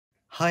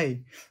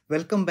Hi,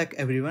 welcome back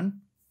everyone.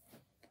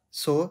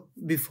 So,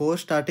 before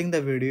starting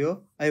the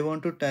video, I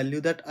want to tell you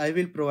that I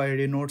will provide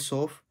you notes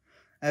of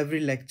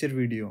every lecture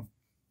video.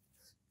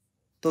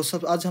 तो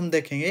सब आज हम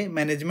देखेंगे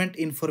management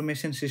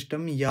information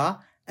system या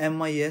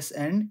MIS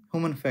and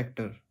human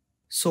factor.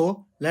 So,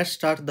 let's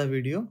start the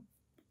video.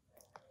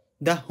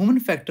 The human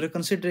factor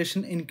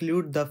consideration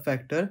include the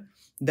factor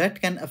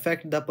that can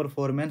affect the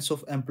performance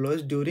of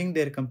employees during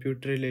their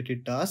computer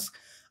related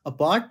tasks.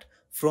 Apart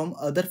from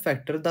other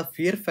factor, the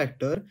fear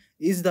factor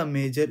is the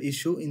major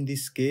issue in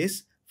this case.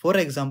 For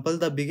example,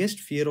 the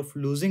biggest fear of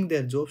losing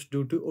their jobs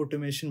due to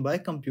automation by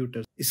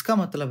computers. इसका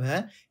मतलब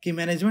है कि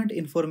management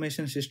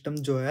information system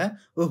जो है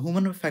वो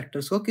human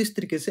factors को किस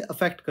तरीके से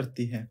अफेक्ट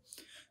करती है.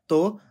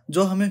 तो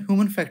जो हमें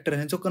ह्यूमन फैक्टर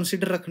हैं जो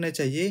कंसीडर रखने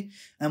चाहिए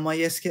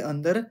MIS के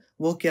अंदर,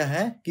 वो क्या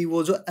है कि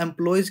वो जो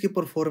एम्प्लॉयज की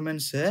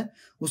परफॉर्मेंस है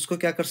उसको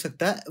क्या कर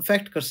सकता है,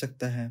 अफेक्ट कर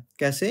सकता है.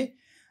 कैसे?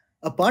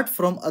 Apart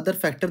from other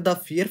factor the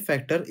fear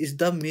factor is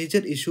the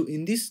major issue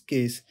in this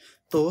case.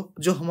 तो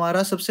जो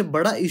हमारा सबसे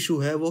बड़ा इशू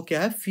है वो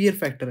क्या है, फियर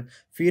फैक्टर.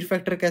 फियर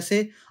फैक्टर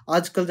कैसे?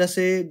 आजकल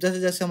जैसे जैसे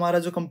जैसे हमारा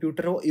जो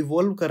कंप्यूटर है वो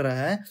इवॉल्व कर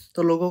रहा है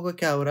तो लोगों को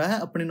क्या हो रहा है,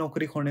 अपनी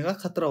नौकरी खोने का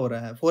खतरा हो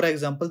रहा है. For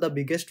example the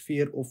biggest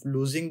fear of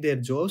losing their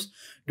jobs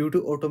due to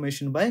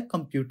automation bye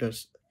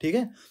computers. ठीक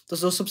है, तो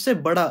जो सबसे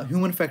बड़ा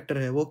ह्यूमन फैक्टर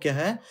है वो क्या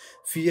है,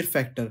 फियर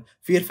फैक्टर.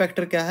 फियर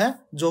फैक्टर क्या है,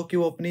 जो कि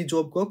वो अपनी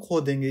जॉब को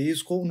खो देंगे.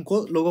 इसको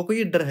उनको लोगों को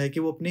ये डर है कि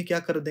वो अपनी क्या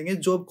कर देंगे,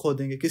 जॉब खो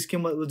देंगे. किसकी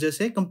वजह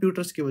से?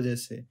 कंप्यूटर्स की वजह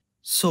से.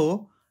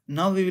 So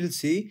now we will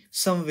see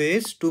some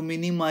ways to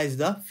minimise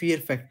the fear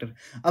factor.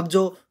 अब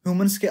जो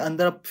ह्यूमंस के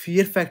अंदर अब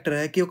फियर फैक्टर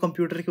है कि वो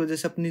कंप्यूटर की वजह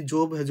से अपनी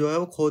जॉब है जो है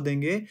वो खो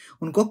देंगे,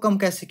 उनको कम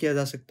कैसे किया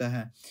जा सकता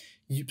है.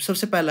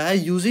 सबसे पहला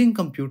है using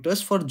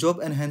computers for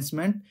job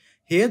enhancement.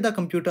 Here the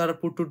computer are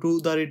put to do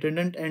the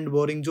redundant and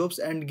boring jobs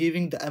and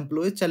giving the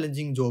employee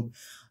challenging job.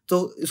 तो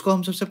इसको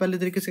हम सबसे पहले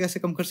तरीके से कैसे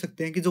कम कर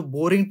सकते हैं कि जो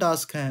बोरिंग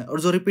टास्क हैं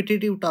और जो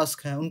रिपीटेटिव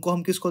टास्क हैं उनको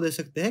हम किसको दे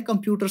सकते हैं,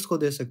 कंप्यूटर्स को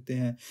दे सकते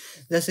हैं.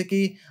 जैसे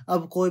कि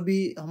अब कोई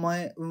भी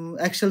हमें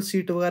एक्सेल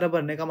सीट वगैरह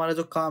भरने का हमारा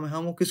जो काम है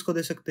हम वो किसको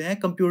दे सकते हैं,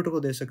 कंप्यूटर को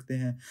दे सकते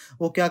हैं.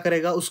 वो क्या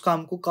करेगा, उस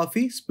काम को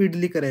काफ़ी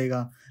स्पीडली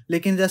करेगा.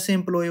 लेकिन जैसे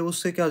एम्प्लॉय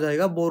उससे क्या हो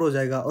जाएगा, बोर हो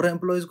जाएगा. और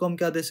एम्प्लॉयज़ को हम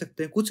क्या दे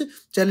सकते हैं, कुछ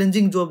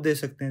चैलेंजिंग जॉब दे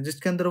सकते हैं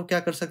जिसके अंदर वो क्या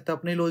कर सकता है,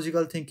 अपनी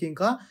लॉजिकल थिंकिंग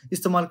का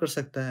इस्तेमाल कर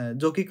सकता है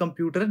जो कि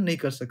कंप्यूटर नहीं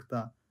कर सकता.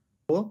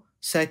 तो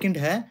सेकंड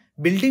है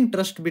building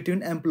trust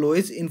between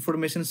employees,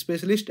 information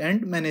specialist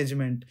and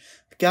management.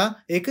 क्या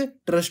एक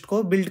ट्रस्ट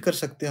को बिल्ड कर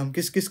सकते हैं हम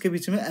किस किस के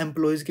बीच में,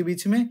 एम्प्लॉयज के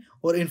बीच में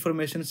और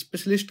इंफॉर्मेशन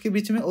स्पेशलिस्ट के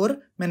बीच में और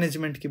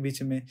मैनेजमेंट के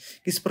बीच में.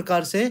 किस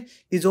प्रकार से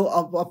कि जो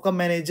आपका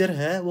मैनेजर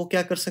है वो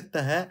क्या कर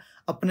सकता है,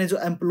 अपने जो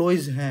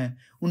एम्प्लॉयज हैं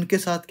उनके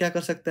साथ क्या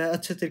कर सकता है,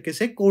 अच्छे तरीके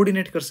से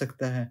कोऑर्डिनेट कर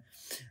सकता है.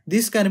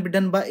 This can be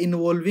done by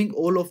involving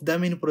all of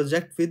them in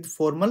project with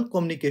formal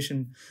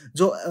communication.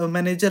 जो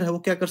मैनेजर है वो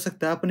क्या कर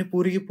सकता है, अपनी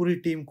पूरी की पूरी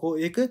टीम को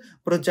एक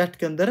प्रोजेक्ट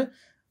के अंदर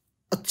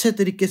अच्छे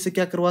तरीके से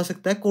क्या करवा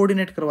सकता है,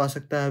 कोऑर्डिनेट करवा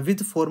सकता है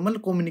विद फॉर्मल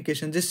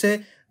कम्युनिकेशन, जिससे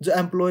जो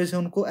एम्प्लॉयज हैं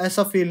उनको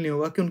ऐसा फील नहीं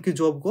होगा कि उनकी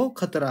जॉब को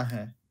खतरा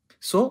है.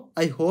 सो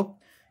I hope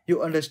you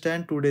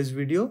understand today's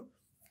video.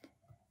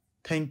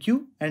 Thank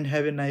you and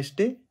have a nice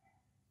day.